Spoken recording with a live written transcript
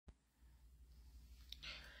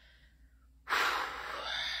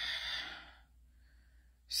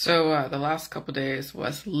So the last couple days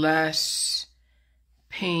was less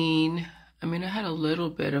pain. I mean, I had a little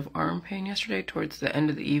bit of arm pain yesterday towards the end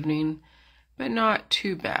of the evening, but not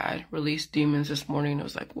too bad. Released demons this morning. I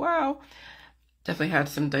was like, wow. Definitely had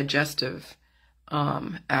some digestive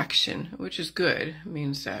action, which is good. It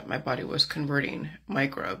means that my body was converting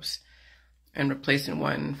microbes and replacing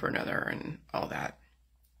one for another and all that.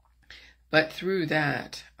 But through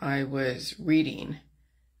that, I was reading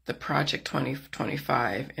the Project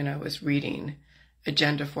 2025, and I was reading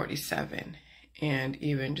Agenda 47, and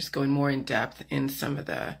even just going more in depth in some of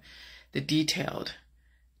the detailed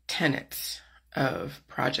tenets of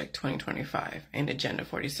Project 2025 and Agenda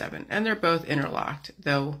 47. And they're both interlocked,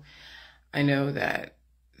 though I know that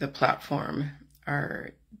the platform, our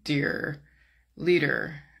dear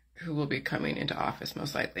leader who will be coming into office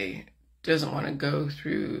most likely, doesn't want to go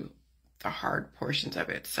through the hard portions of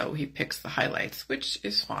it, so he picks the highlights, which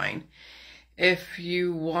is fine. If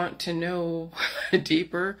you want to know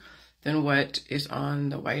deeper than what is on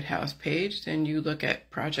the White House page, then you look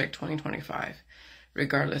at Project 2025,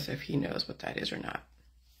 regardless if he knows what that is or not.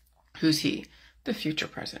 Who's he? The future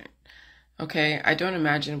president. Okay, I don't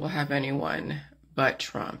imagine we'll have anyone but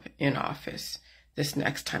Trump in office this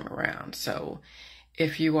next time around. So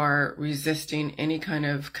if you are resisting any kind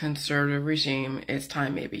of conservative regime, it's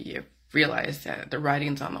time maybe you realize that the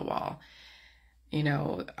writing's on the wall. You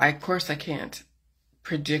know, of course I can't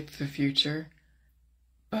predict the future,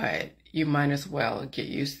 but you might as well get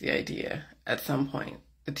used to the idea at some point.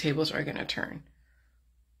 The tables are going to turn.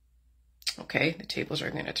 Okay, the tables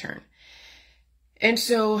are going to turn. And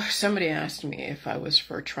so somebody asked me if I was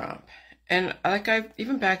for Trump. And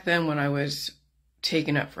even back then when I was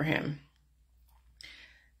taking up for him,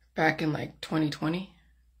 back in like 2020,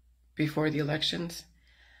 before the elections,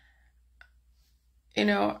 you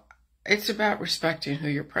know, it's about respecting who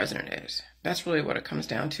your president is. That's really what it comes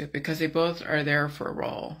down to, because they both are there for a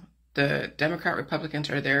role. The Democrat Republicans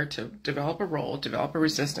are there to develop a role, develop a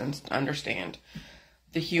resistance, to understand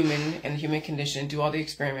the human and the human condition, do all the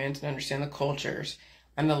experiments and understand the cultures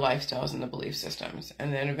and the lifestyles and the belief systems.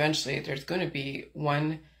 And then eventually there's going to be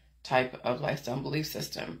one type of lifestyle and belief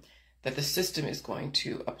system that the system is going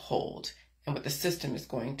to uphold, and what the system is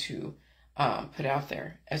going to put out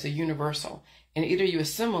there as a universal. And either you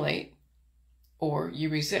assimilate or you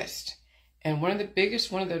resist. And one of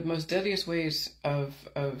the most deadliest ways of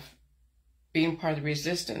being part of the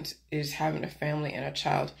resistance is having a family and a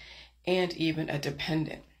child, and even a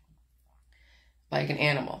dependent, like an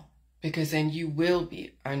animal, because then you will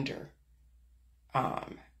be under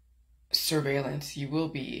surveillance. You will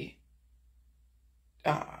be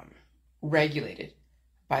regulated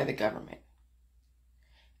by the government.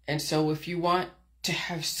 And so if you want to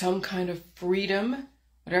have some kind of freedom,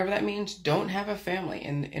 whatever that means, don't have a family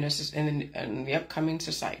in the upcoming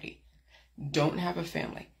society. Don't have a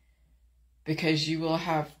family, because you will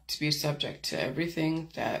have to be subject to everything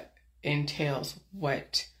that entails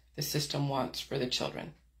what the system wants for the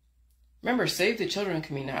children. Remember, save the children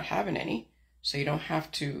can mean not having any, so you don't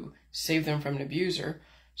have to save them from an abuser.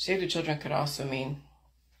 Save the children could also mean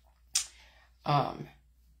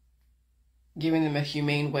giving them a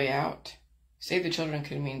humane way out. Save the children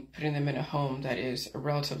could mean putting them in a home that is a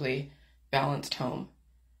relatively balanced home.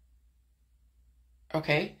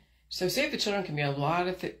 Okay? So save the children can mean a lot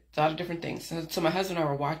of different things. So my husband and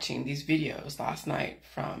I were watching these videos last night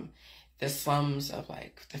from the slums of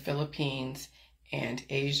like the Philippines and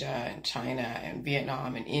Asia and China and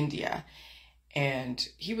Vietnam and India. And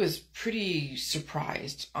he was pretty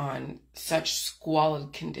surprised on such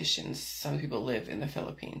squalid conditions some people live in the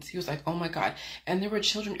Philippines. He was like, oh my God. And there were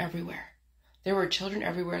children everywhere. There were children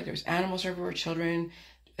everywhere. There was animals everywhere, children,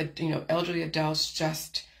 elderly adults.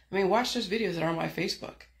 Watch those videos that are on my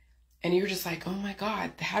Facebook. And you're just like, oh my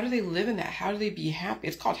God, how do they live in that? How do they be happy?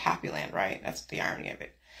 It's called Happy Land, right? That's the irony of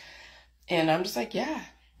it. And I'm just like, yeah.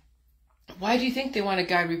 Why do you think they want to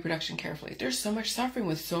guide reproduction carefully? There's so much suffering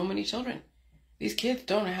with so many children. These kids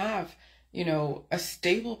don't have, a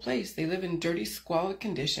stable place. They live in dirty, squalid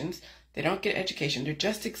conditions. They don't get education. They're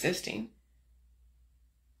just existing.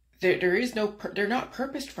 They're not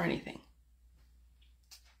purposed for anything.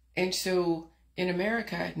 And so in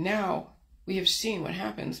America now, we have seen what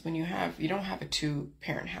happens when you don't have a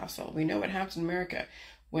two-parent household. We know what happens in America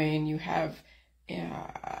when you have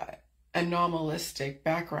anomalistic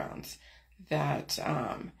backgrounds that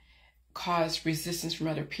cause resistance from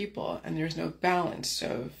other people, and there's no balance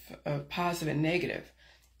of positive and negative.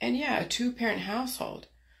 And yeah, a two-parent household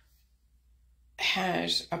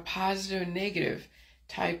has a positive and negative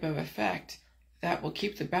type of effect that will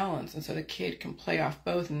keep the balance, and so the kid can play off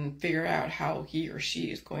both and figure out how he or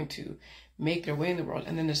she is going to make their way in the world.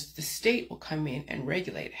 And then the state will come in and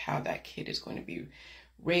regulate how that kid is going to be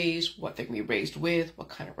raised, what they're going to be raised with, what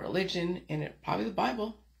kind of religion, and probably the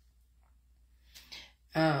Bible.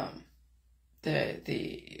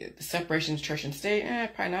 The separation of church and state,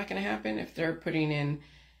 probably not going to happen if they're putting in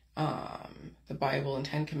the Bible and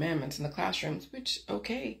 10 Commandments in the classrooms, which,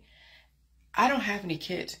 okay. I don't have any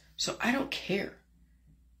kids, so I don't care.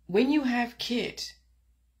 When you have kids,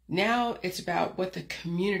 now it's about what the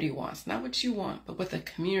community wants, not what you want, but what the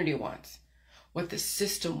community wants, what the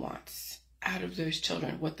system wants out of those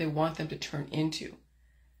children, what they want them to turn into.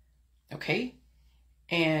 Okay?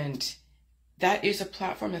 And that is a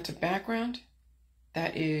platform, that's a background,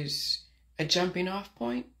 that is a jumping off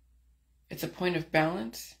point. It's a point of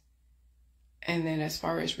balance. And then as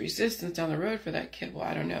far as resistance down the road for that kid, well,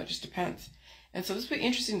 I don't know, it just depends. And so this will be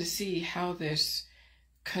interesting to see how this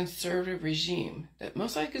conservative regime that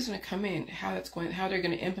most likely is going to come in, how they're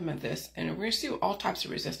going to implement this. And we're going to see all types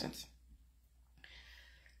of resistance.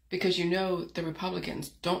 Because the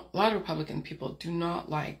Republicans a lot of Republican people do not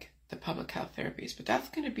like the public health therapies, but that's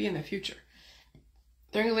going to be in the future.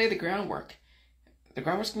 They're going to lay the groundwork. The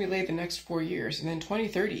groundwork's going to be laid the next 4 years. And then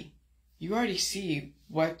 2030, you already see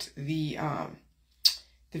what the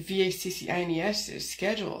VACCINES's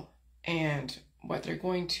schedule and what they're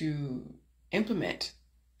going to implement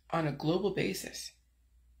on a global basis.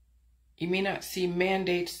 You may not see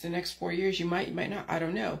mandates the next 4 years. You might not. I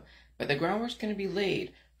don't know. But the groundwork's going to be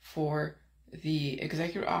laid for the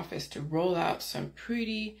executive office to roll out some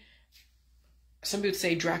pretty, some would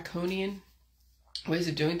say draconian ways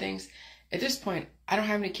of doing things. At this point, I don't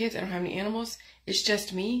have any kids. I don't have any animals. It's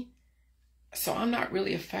just me. So I'm not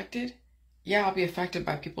really affected. Yeah, I'll be affected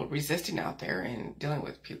by people resisting out there and dealing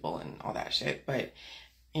with people and all that shit. But,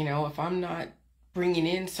 if I'm not bringing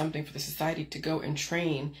in something for the society to go and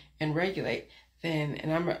train and regulate, then,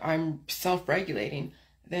 and I'm self-regulating,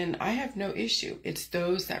 then I have no issue. It's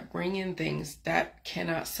those that bring in things that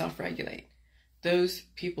cannot self-regulate. Those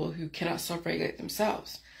people who cannot self-regulate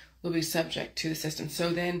themselves will be subject to the system. So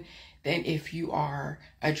then if you are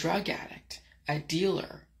a drug addict, a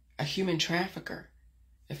dealer, a human trafficker,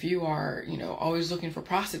 if you are, always looking for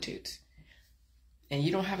prostitutes and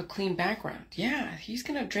you don't have a clean background, yeah, he's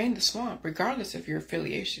going to drain the swamp regardless of your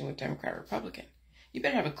affiliation with Democrat or Republican. You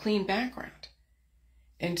better have a clean background.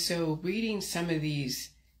 And so reading some of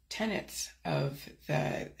these tenets of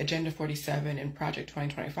the Agenda 47 and Project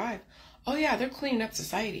 2025, oh yeah, they're cleaning up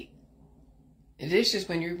society. It is just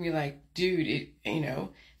when you're going to be like, dude,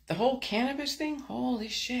 the whole cannabis thing, holy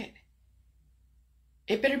shit.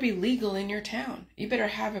 It better be legal in your town. You better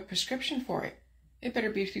have a prescription for it. It better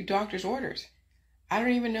be through doctor's orders. I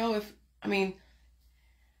don't even know if,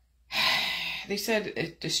 they said a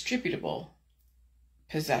distributable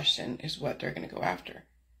possession is what they're going to go after.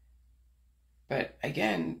 But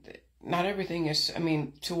again, not everything is,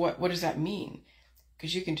 to what does that mean?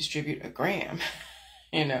 Because you can distribute a gram,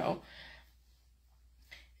 and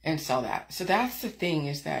sell that. So that's the thing,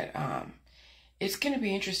 is that it's going to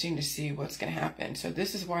be interesting to see what's going to happen. So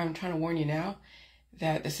this is why I'm trying to warn you now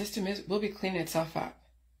that the system will be cleaning itself up.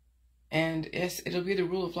 And it'll be the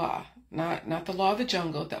rule of law, not the law of the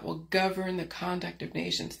jungle that will govern the conduct of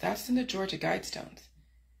nations. That's in the Georgia Guidestones.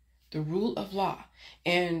 The rule of law.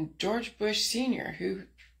 And George Bush Sr., who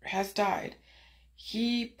has died,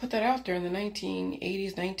 he put that out there in the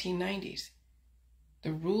 1980s, 1990s.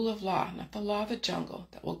 The rule of law, not the law of the jungle,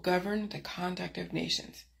 that will govern the conduct of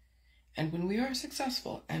nations. And when we are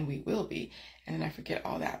successful, and we will be, and then I forget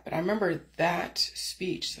all that, but I remember that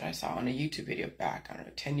speech that I saw on a YouTube video back,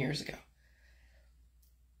 10 years ago.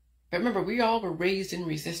 But remember, we all were raised in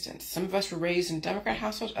resistance. Some of us were raised in Democrat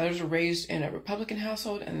households, others were raised in a Republican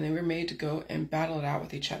household, and they were made to go and battle it out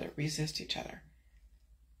with each other, resist each other.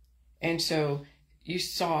 And so you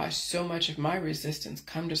saw so much of my resistance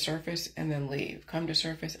come to surface and then leave, come to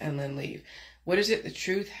surface and then leave. What is it? The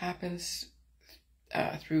truth happens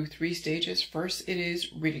through 3 stages. First, it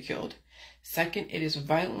is ridiculed. Second, it is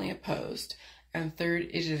violently opposed. And third,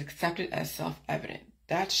 it is accepted as self-evident.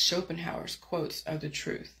 That's Schopenhauer's quotes of the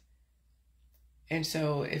truth. And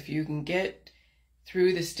so if you can get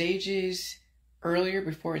through the stages earlier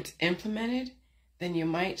before it's implemented, then you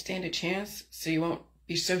might stand a chance, so you won't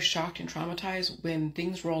be so shocked and traumatized when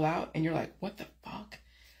things roll out and you're like, what the fuck?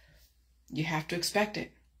 You have to expect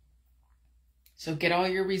it. So get all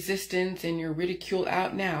your resistance and your ridicule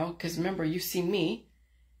out now, because remember, you've seen me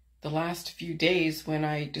the last few days when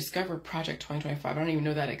I discovered Project 2025. I don't even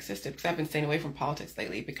know that existed, because I've been staying away from politics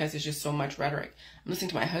lately because there's just so much rhetoric. I'm listening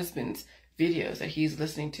to my husband's videos that he's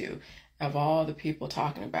listening to of all the people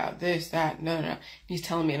talking about this, that, no. He's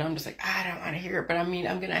telling me, and I'm just like, I don't want to hear it, but I'm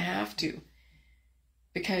going to have to.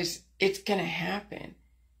 because it's going to happen.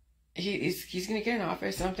 He's going to get in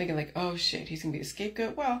office, and I'm thinking like, oh shit, he's going to be the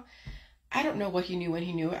scapegoat. Well, I don't know what he knew when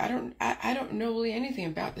he knew it. I don't know really anything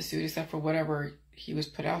about the suit except for whatever he was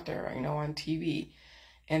put out there, on TV.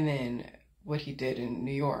 And then what he did in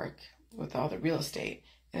New York with all the real estate.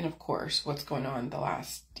 And of course, what's going on the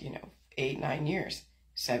last, 8, 9 years,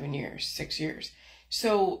 7 years, 6 years.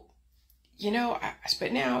 So,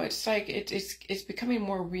 but now it's like, it's becoming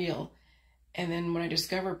more real. And then when I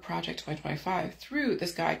discovered Project 2025 through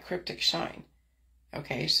this guy, Cryptic Shine.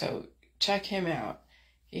 Okay, so check him out.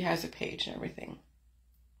 He has a page and everything.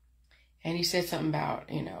 And he said something about,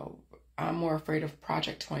 I'm more afraid of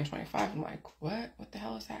Project 2025. I'm like, what? What the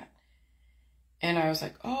hell is that? And I was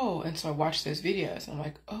like, oh. And so I watched those videos. And I'm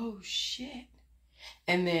like, oh, shit.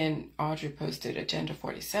 And then Audrey posted Agenda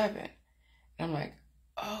 47. And I'm like,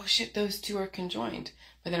 oh, shit, those two are conjoined.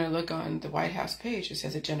 But then I look on the White House page. It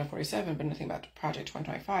says Agenda 47, but nothing about Project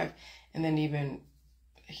 2025. And then even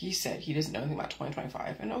he said he doesn't know anything about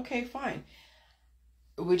 2025. And okay, fine.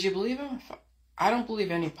 Would you believe him? I don't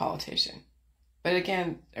believe any politician. But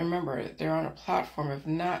again, remember, they're on a platform of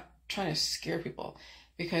not trying to scare people.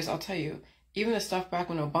 Because I'll tell you, even the stuff back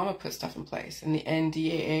when Obama put stuff in place, and the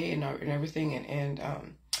NDAA and everything, and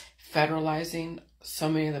federalizing so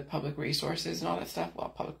many of the public resources and all that stuff,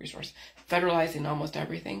 public resource, federalizing almost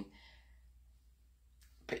everything.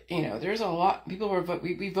 But, there's a lot, people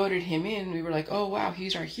we voted him in, we were like, oh, wow,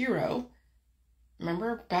 he's our hero.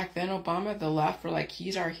 Remember back then, Obama, the left were like,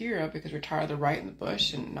 he's our hero because we're tired of the right and the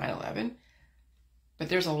Bush and 9/11. But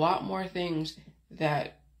there's a lot more things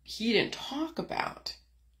that he didn't talk about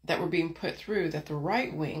that were being put through that the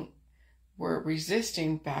right wing were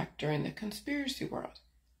resisting back during the conspiracy world.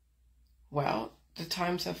 Well, the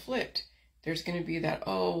times have flipped. There's going to be that,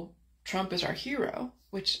 oh, Trump is our hero,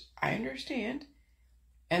 which I understand.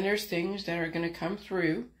 And there's things that are going to come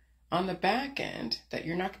through on the back end that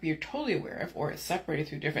you're not going to be totally aware of, or it's separated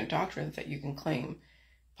through different doctrines that you can claim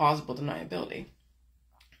plausible deniability.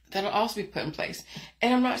 That'll also be put in place.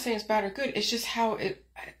 And I'm not saying it's bad or good. It's just how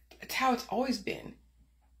it's always been.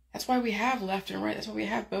 That's why we have left and right. That's why we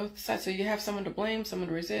have both sides. So you have someone to blame, someone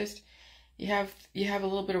to resist. You have a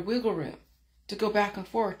little bit of wiggle room to go back and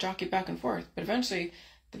forth, jockey back and forth. But eventually,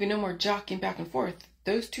 there'll be no more jockeying back and forth.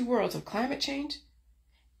 Those two worlds of climate change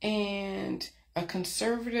and a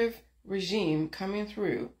conservative regime coming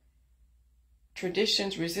through,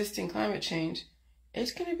 traditions resisting climate change,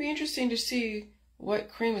 it's going to be interesting to see what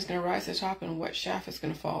cream is going to rise to the top and what shaft is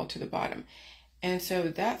going to fall to the bottom. And so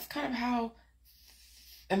that's kind of how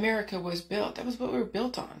America was built. That was what we were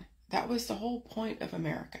built on. That was the whole point of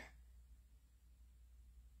America.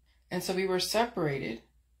 And so we were separated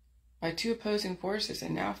by two opposing forces,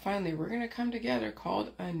 and now finally we're going to come together,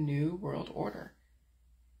 called a new world order.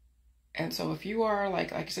 And so if you are,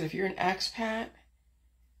 like I said, if you're an expat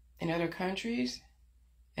in other countries,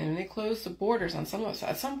 and when they close the borders on some of us,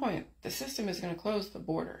 at some point, the system is going to close the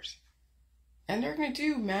borders. And they're going to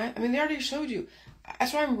do, man. I mean, they already showed you.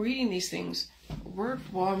 That's why I'm reading these things word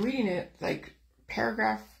while I'm reading it, like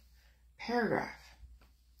paragraph.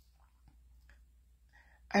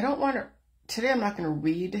 I don't want to, today I'm not going to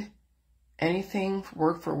read anything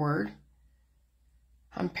word for word.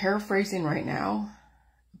 I'm paraphrasing right now.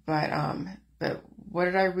 But what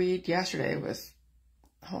did I read yesterday was,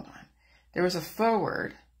 hold on. There was a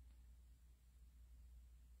foreword.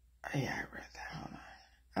 Yeah, I read that. Hold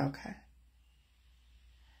on. Okay.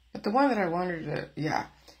 But the one that I wanted to,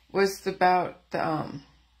 was about the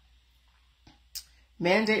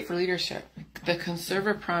mandate for leadership. The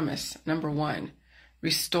conservative promise, number 1,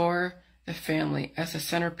 restore the family as the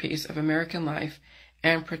centerpiece of American life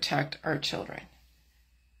and protect our children.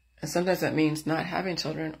 And sometimes that means not having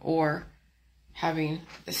children or having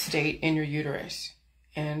the state in your uterus.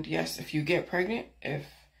 And yes, if you get pregnant, if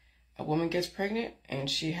a woman gets pregnant and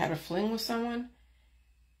she had a fling with someone,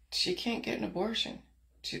 she can't get an abortion.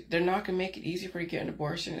 They're not going to make it easy for her to get an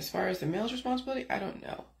abortion. As far as the male's responsibility, I don't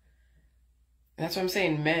know. And that's what I'm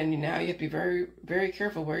saying, men, now you have to be very, very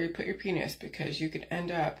careful where you put your penis, because you could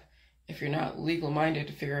end up, if you're not legal-minded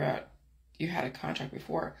to figure out you had a contract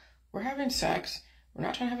before, we're having sex, we're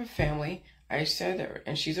not trying to have a family. I said that,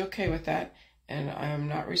 and she's okay with that, and I'm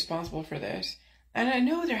not responsible for this. And I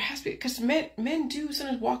know there has to be, because men do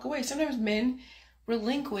sometimes walk away. Sometimes men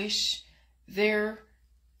relinquish their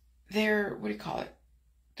what do you call it?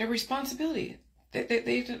 Their responsibility. They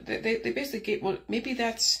basically get, well, maybe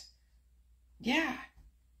that's, yeah.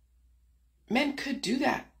 Men could do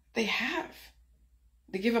that. They have.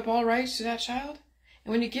 They give up all rights to that child.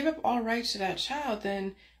 And when you give up all rights to that child,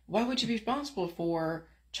 then why would you be responsible for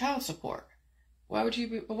child support? why would you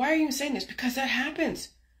be, why are you saying this? Because that happens.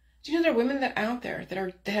 Do you know there are women that out there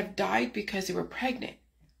that have died because they were pregnant,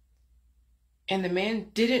 and the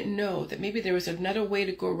man didn't know that maybe there was another way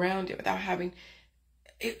to go around it without having,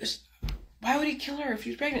 it was, why would he kill her if she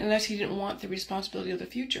was pregnant unless he didn't want the responsibility of the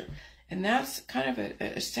future? And that's kind of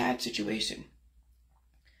a sad situation.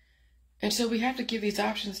 And so we have to give these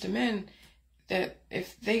options to men that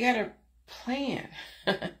if they got a plan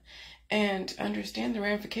and understand the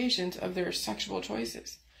ramifications of their sexual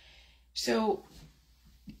choices. So,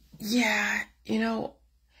 yeah, you know,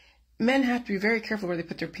 men have to be very careful where they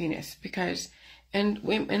put their penis, because, and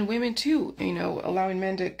women too, you know, allowing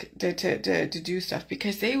men to do stuff,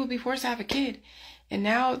 because they will be forced to have a kid. And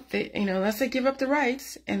now they, you know, unless they give up the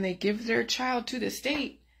rights and they give their child to the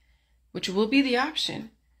state, which will be the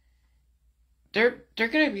option, they're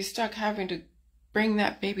going to be stuck having to bring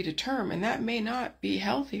that baby to term, and that may not be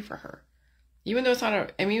healthy for her. Even though it's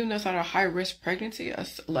not a high risk pregnancy,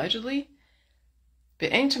 allegedly,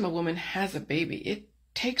 but anytime a woman has a baby, it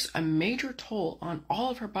takes a major toll on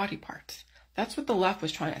all of her body parts. That's what the left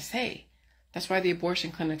was trying to say. That's why the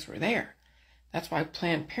abortion clinics were there. That's why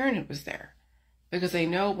Planned Parenthood was there. Because they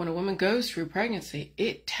know when a woman goes through pregnancy,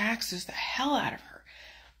 it taxes the hell out of her.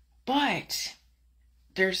 But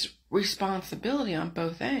there's responsibility on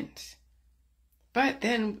both ends. But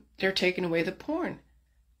then they're taking away the porn.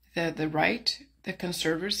 The right, the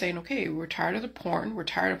conservatives saying, okay, we're tired of the porn. We're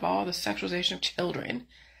tired of all the sexualization of children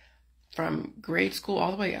from grade school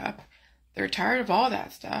all the way up. They're tired of all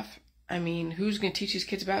that stuff. I mean, who's going to teach these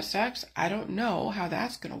kids about sex? I don't know how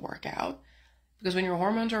that's going to work out. Because when your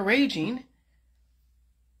hormones are raging,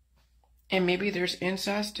 and maybe there's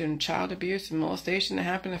incest and child abuse and molestation that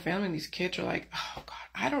happen in the family, and these kids are like, oh God,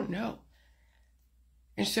 I don't know.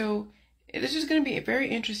 And so this is going to be very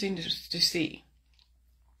interesting to see.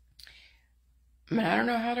 I mean, I don't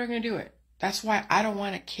know how they're going to do it. That's why I don't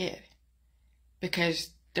want a kid. Because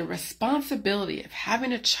the responsibility of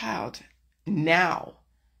having a child now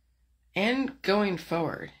and going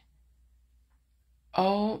forward,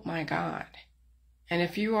 oh my God. And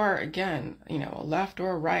if you are, again, you know, a left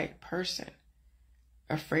or a right person,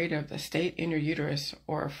 afraid of the state in your uterus,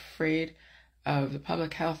 or afraid of the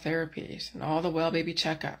public health therapies and all the well baby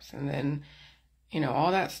checkups, and then, you know,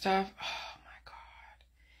 all that stuff, oh my God.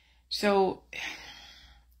 So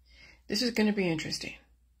this is going to be interesting.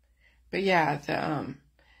 But yeah,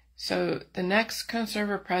 so the next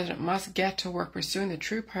conservative president must get to work pursuing the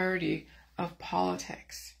true priority of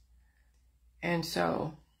politics. And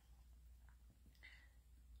so,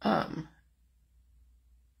 in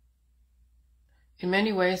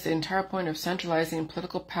many ways, the entire point of centralizing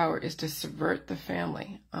political power is to subvert the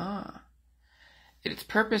family. Its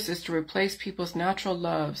purpose is to replace people's natural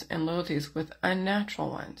loves and loyalties with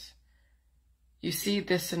unnatural ones. You see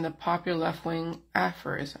this in the popular left-wing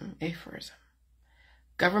aphorism.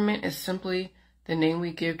 Government is simply the name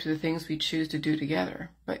we give to the things we choose to do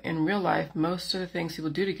together. But in real life, most of the things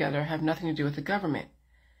people do together have nothing to do with the government.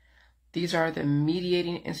 These are the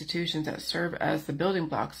mediating institutions that serve as the building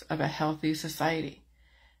blocks of a healthy society.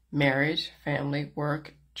 Marriage, family,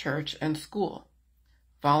 work, church, and school.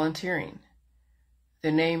 Volunteering.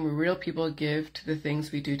 The name real people give to the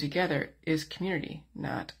things we do together is community,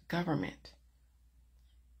 not government.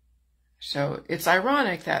 So it's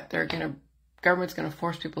ironic that government's going to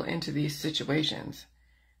force people into these situations.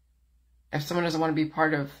 If someone doesn't want to be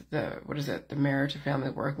part of the marriage, the family,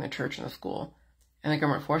 work, and the church and the school, and the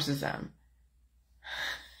government forces them.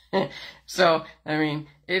 So, I mean,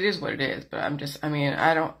 it is what it is, but I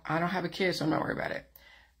don't have a kid, so I'm not worried about it.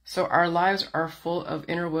 So our lives are full of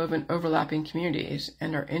interwoven, overlapping communities,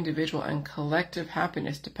 and our individual and collective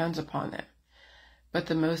happiness depends upon them. But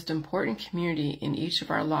the most important community in each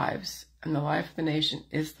of our lives and the life of the nation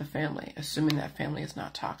is the family, assuming that family is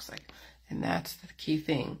not toxic. And that's the key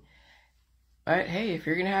thing. But hey, if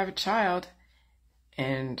you're going to have a child,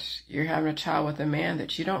 and you're having a child with a man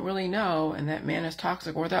that you don't really know, and that man is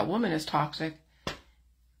toxic, or that woman is toxic,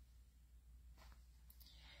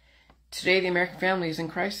 today the American family is in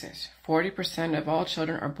crisis. 40% of all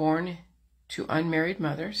children are born to unmarried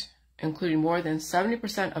mothers, including more than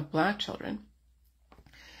 70% of Black children.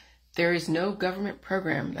 There is no government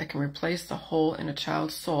program that can replace the hole in a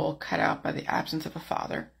child's soul cut out by the absence of a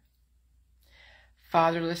father.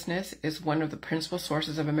 Fatherlessness is one of the principal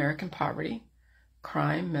sources of American poverty,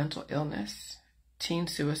 crime, mental illness, teen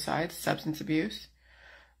suicide, substance abuse,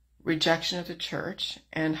 rejection of the church,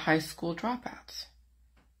 and high school dropouts.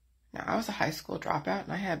 Now, I was a high school dropout,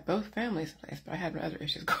 and I had both families in place, but I had other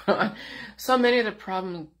issues going on. So many of the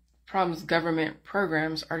problems government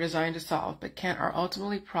programs are designed to solve, but are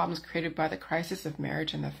ultimately problems created by the crisis of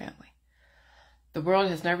marriage and the family. The world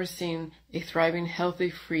has never seen a thriving, healthy,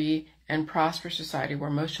 free, and prosperous society where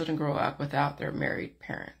most children grow up without their married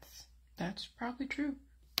parents. That's probably true.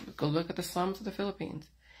 Go look at the slums of the Philippines.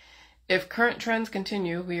 If current trends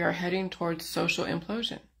continue, we are heading towards social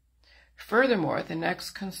implosion. Furthermore, the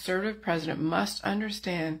next conservative president must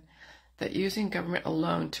understand that using government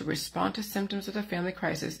alone to respond to symptoms of the family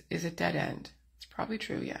crisis is a dead end. It's probably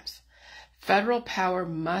true, yes. Federal power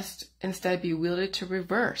must instead be wielded to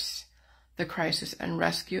reverse the crisis and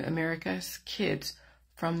rescue America's kids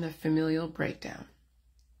from the familial breakdown.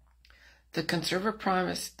 The conservative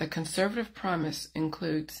promise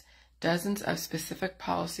includes dozens of specific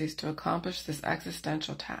policies to accomplish this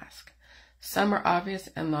existential task. Some are obvious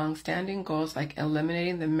and long-standing goals like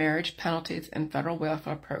eliminating the marriage penalties in federal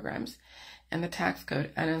welfare programs and the tax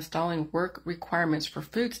code and installing work requirements for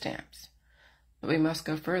food stamps. But we must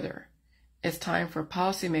go further. It's time for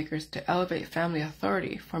policymakers to elevate family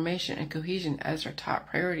authority, formation, and cohesion as their top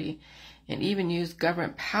priority, and even use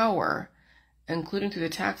government power, including through the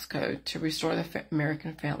tax code, to restore the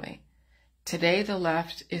American family. Today, the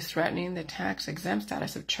left is threatening the tax-exempt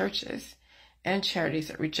status of churches and charities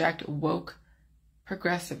that reject woke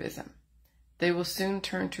progressivism. They will soon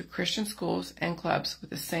turn to Christian schools and clubs with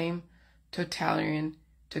the same totalitarian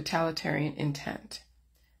intent.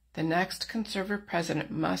 The next conservative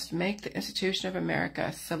president must make the institution of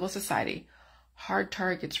America, civil society, hard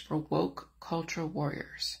targets for woke cultural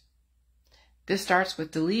warriors. This starts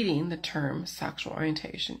with deleting the term sexual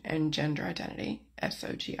orientation and gender identity,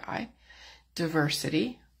 SOGI,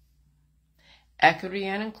 diversity, equity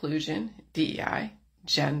and inclusion, DEI,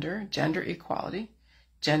 gender equality,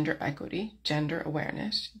 gender equity, gender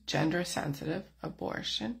awareness, gender sensitive,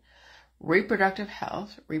 abortion, reproductive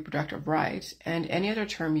health, reproductive rights, and any other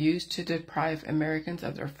term used to deprive Americans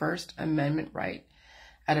of their First Amendment right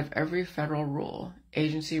out of every federal rule,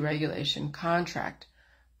 agency, regulation, contract,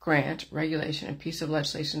 grant, regulation, and piece of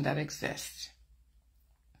legislation that exists.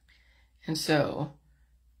 And so,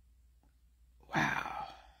 wow,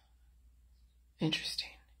 interesting.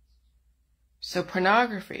 So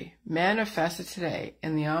pornography, manifested today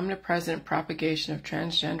in the omnipresent propagation of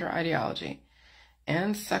transgender ideology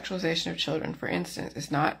and sexualization of children, for instance,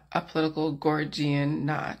 is not a political Gordian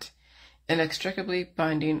knot, inextricably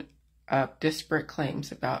binding up disparate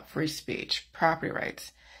claims about free speech, property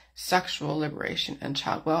rights, sexual liberation, and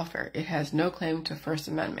child welfare. It has no claim to First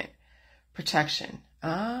Amendment protection.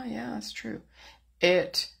 Yeah, that's true.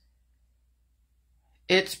 Its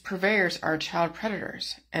purveyors are child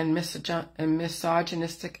predators and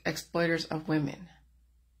misogynistic exploiters of women.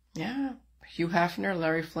 Yeah, Hugh Hefner,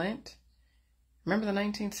 Larry Flint. Remember the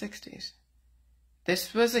 1960s?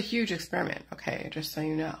 This was a huge experiment, okay, just so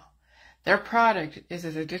you know. Their product is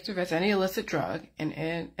as addictive as any illicit drug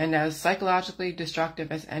and as psychologically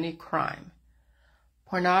destructive as any crime.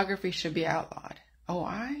 Pornography should be outlawed. Oh,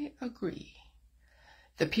 I agree.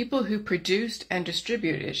 The people who produced and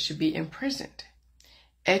distributed it should be imprisoned.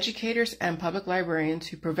 Educators and public librarians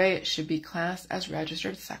who purvey it should be classed as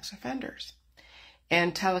registered sex offenders.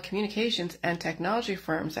 And telecommunications and technology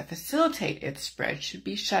firms that facilitate its spread should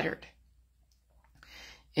be shuttered.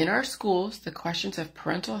 In our schools, the questions of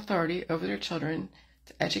parental authority over their children's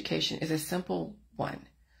education is a simple one.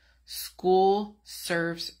 School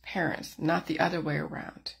serves parents, not the other way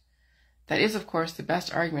around. That is, of course, the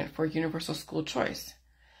best argument for universal school choice,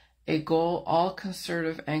 a goal all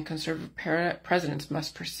conservative and conservative presidents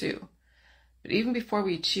must pursue. But even before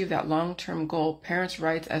we achieve that long-term goal, parents'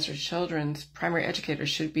 rights as their children's primary educators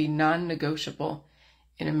should be non-negotiable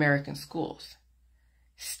in American schools.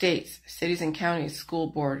 States, cities and counties, school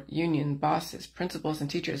board, union, bosses, principals, and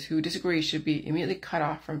teachers who disagree should be immediately cut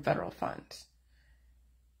off from federal funds.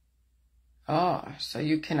 Oh, so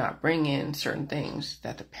you cannot bring in certain things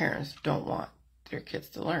that the parents don't want their kids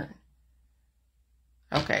to learn.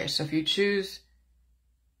 Okay, so if you choose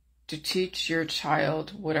to teach your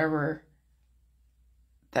child whatever,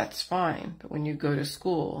 that's fine. But when you go to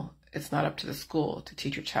school, it's not up to the school to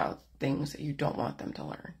teach your child things that you don't want them to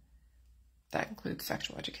learn. That includes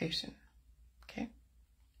sexual education. Okay?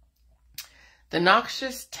 The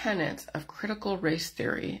noxious tenets of critical race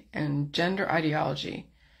theory and gender ideology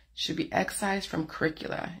should be excised from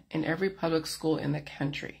curricula in every public school in the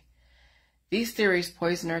country. These theories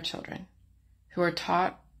poison our children, who are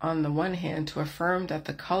taught on the one hand to affirm that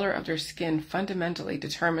the color of their skin fundamentally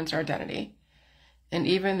determines their identity and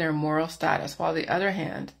even their moral status, while the other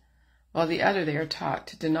they are taught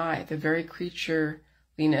to deny the very creatureliness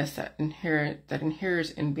that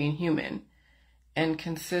inheres in being human and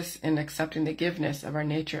consists in accepting the giveness of our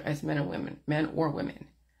nature as men or women.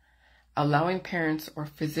 Allowing parents or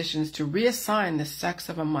physicians to reassign the sex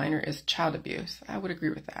of a minor is child abuse. I would agree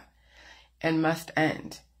with that. And must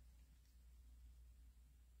end.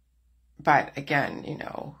 But again, you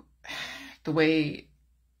know, the way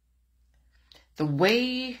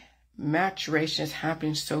maturation is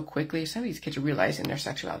happening so quickly, some of these kids are realizing their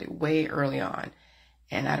sexuality way early on.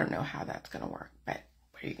 And I don't know how that's going to work, but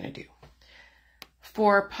what are you going to do?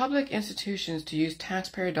 For public institutions to use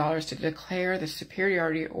taxpayer dollars to declare the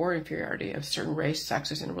superiority or inferiority of certain race,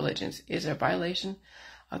 sexes, and religions is a violation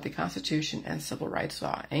of the Constitution and civil rights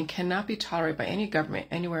law and cannot be tolerated by any government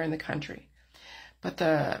anywhere in the country. But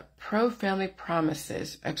the pro-family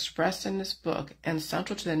promises expressed in this book and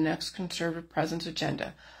central to the next conservative president's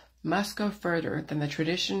agenda must go further than the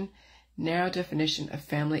tradition, narrow definition of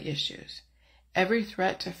family issues. Every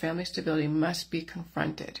threat to family stability must be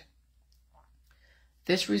confronted.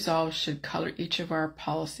 This resolve should color each of our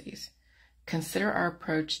policies. Consider our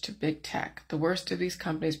approach to big tech. The worst of these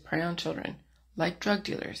companies prey on children, like drug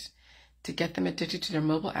dealers, to get them addicted to their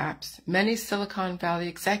mobile apps. Many Silicon Valley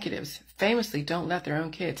executives famously don't let their own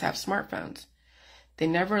kids have smartphones. They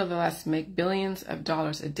nevertheless make billions of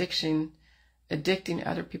dollars addicting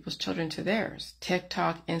other people's children to theirs.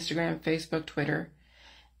 TikTok, Instagram, Facebook, Twitter,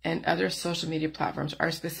 and other social media platforms are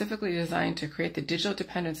specifically designed to create the digital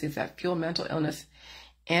dependencies that fuel mental illness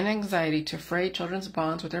and anxiety to fray children's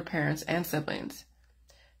bonds with their parents and siblings.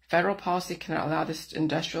 Federal policy cannot allow this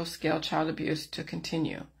industrial-scale child abuse to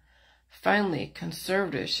continue. Finally,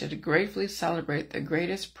 conservatives should gratefully celebrate the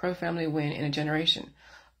greatest pro-family win in a generation,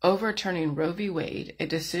 overturning Roe v. Wade, a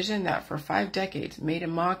decision that for 5 decades made a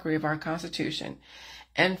mockery of our Constitution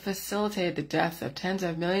and facilitated the deaths of tens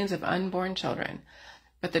of millions of unborn children.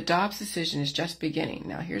 But the Dobbs decision is just beginning.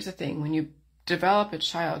 Now, here's the thing. When you develop a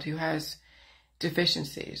child who has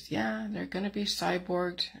deficiencies, yeah, they're going to be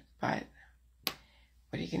cyborged, but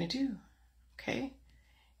what are you going to do? Okay?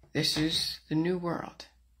 This is the new world.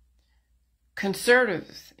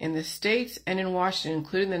 Conservatives in the states and in Washington,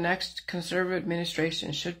 including the next conservative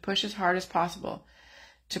administration, should push as hard as possible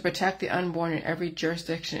to protect the unborn in every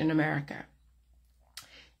jurisdiction in America.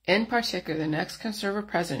 In particular, the next conservative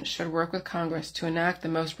president should work with Congress to enact the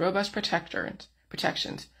most robust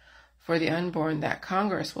protections for the unborn that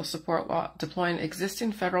Congress will support while deploying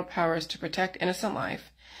existing federal powers to protect innocent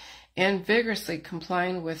life and vigorously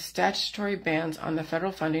complying with statutory bans on the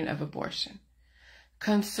federal funding of abortion.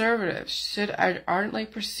 Conservatives should ardently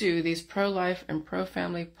pursue these pro-life and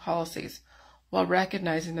pro-family policies while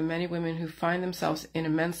recognizing the many women who find themselves in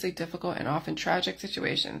immensely difficult and often tragic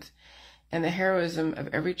situations and the heroism of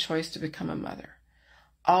every choice to become a mother.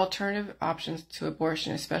 Alternative options to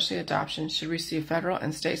abortion, especially adoption, should receive federal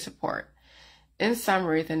and state support. In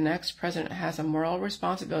summary, the next president has a moral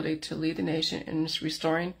responsibility to lead the nation in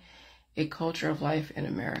restoring a culture of life in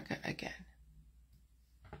America again.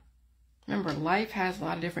 Remember, life has a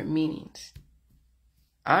lot of different meanings.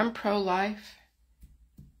 I'm pro-life,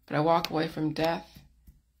 but I walk away from death,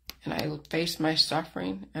 and I face my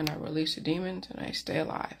suffering, and I release the demons, and I stay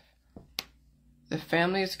alive. The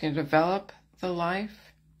family is going to develop the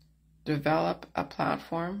life, develop a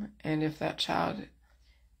platform, and if that child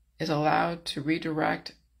is allowed to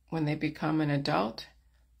redirect when they become an adult,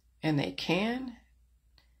 and they can,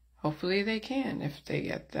 hopefully they can if they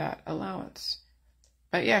get that allowance.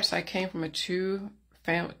 But yes, I came from a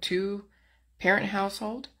two-parent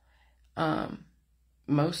household. A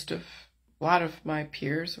lot of my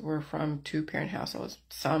peers were from two-parent households.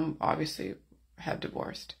 Some obviously had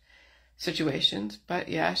divorced situations, but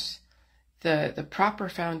yes, the proper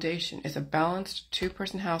foundation is a balanced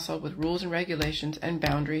two-person household with rules and regulations and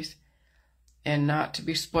boundaries, and not to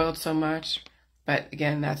be spoiled so much. But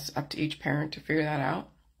again, that's up to each parent to figure that out.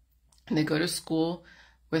 And they go to school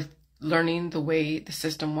with learning the way the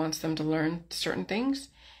system wants them to learn certain things,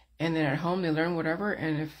 and then at home they learn whatever.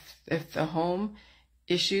 And if the home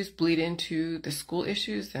issues bleed into the school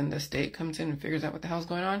issues, then the state comes in and figures out what the hell's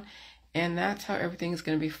going on, and that's how everything is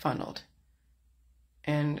going to be funneled.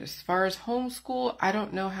 And as far as homeschool, I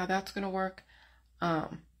don't know how that's going to work,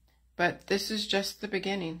 but this is just the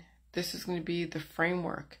beginning. This is going to be the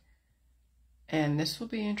framework, and this will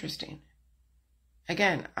be interesting.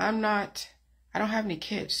 Again, I don't have any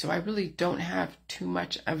kids, so I really don't have too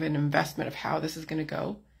much of an investment of how this is going to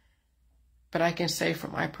go. But I can say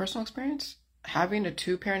from my personal experience, having a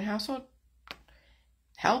two-parent household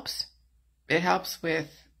helps. It helps with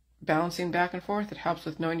balancing back and forth. It helps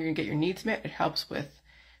with knowing you're going to get your needs met. It helps with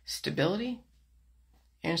stability.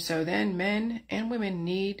 And so then men and women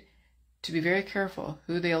need to be very careful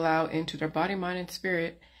who they allow into their body, mind, and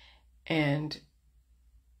spirit. And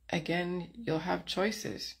again, you'll have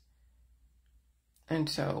choices. And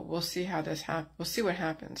so we'll see how this happens. We'll see what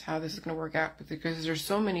happens, how this is going to work out, because there's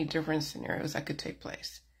so many different scenarios that could take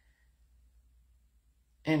place.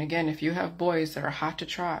 And again, if you have boys that are hot to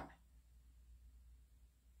trot,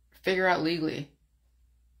 figure out legally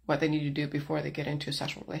what they need to do before they get into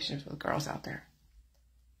sexual relationships with girls out there.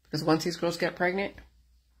 Because once these girls get pregnant,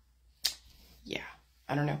 yeah,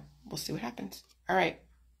 I don't know. We'll see what happens. All right,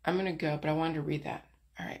 I'm going to go, but I wanted to read that.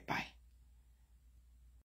 All right, bye.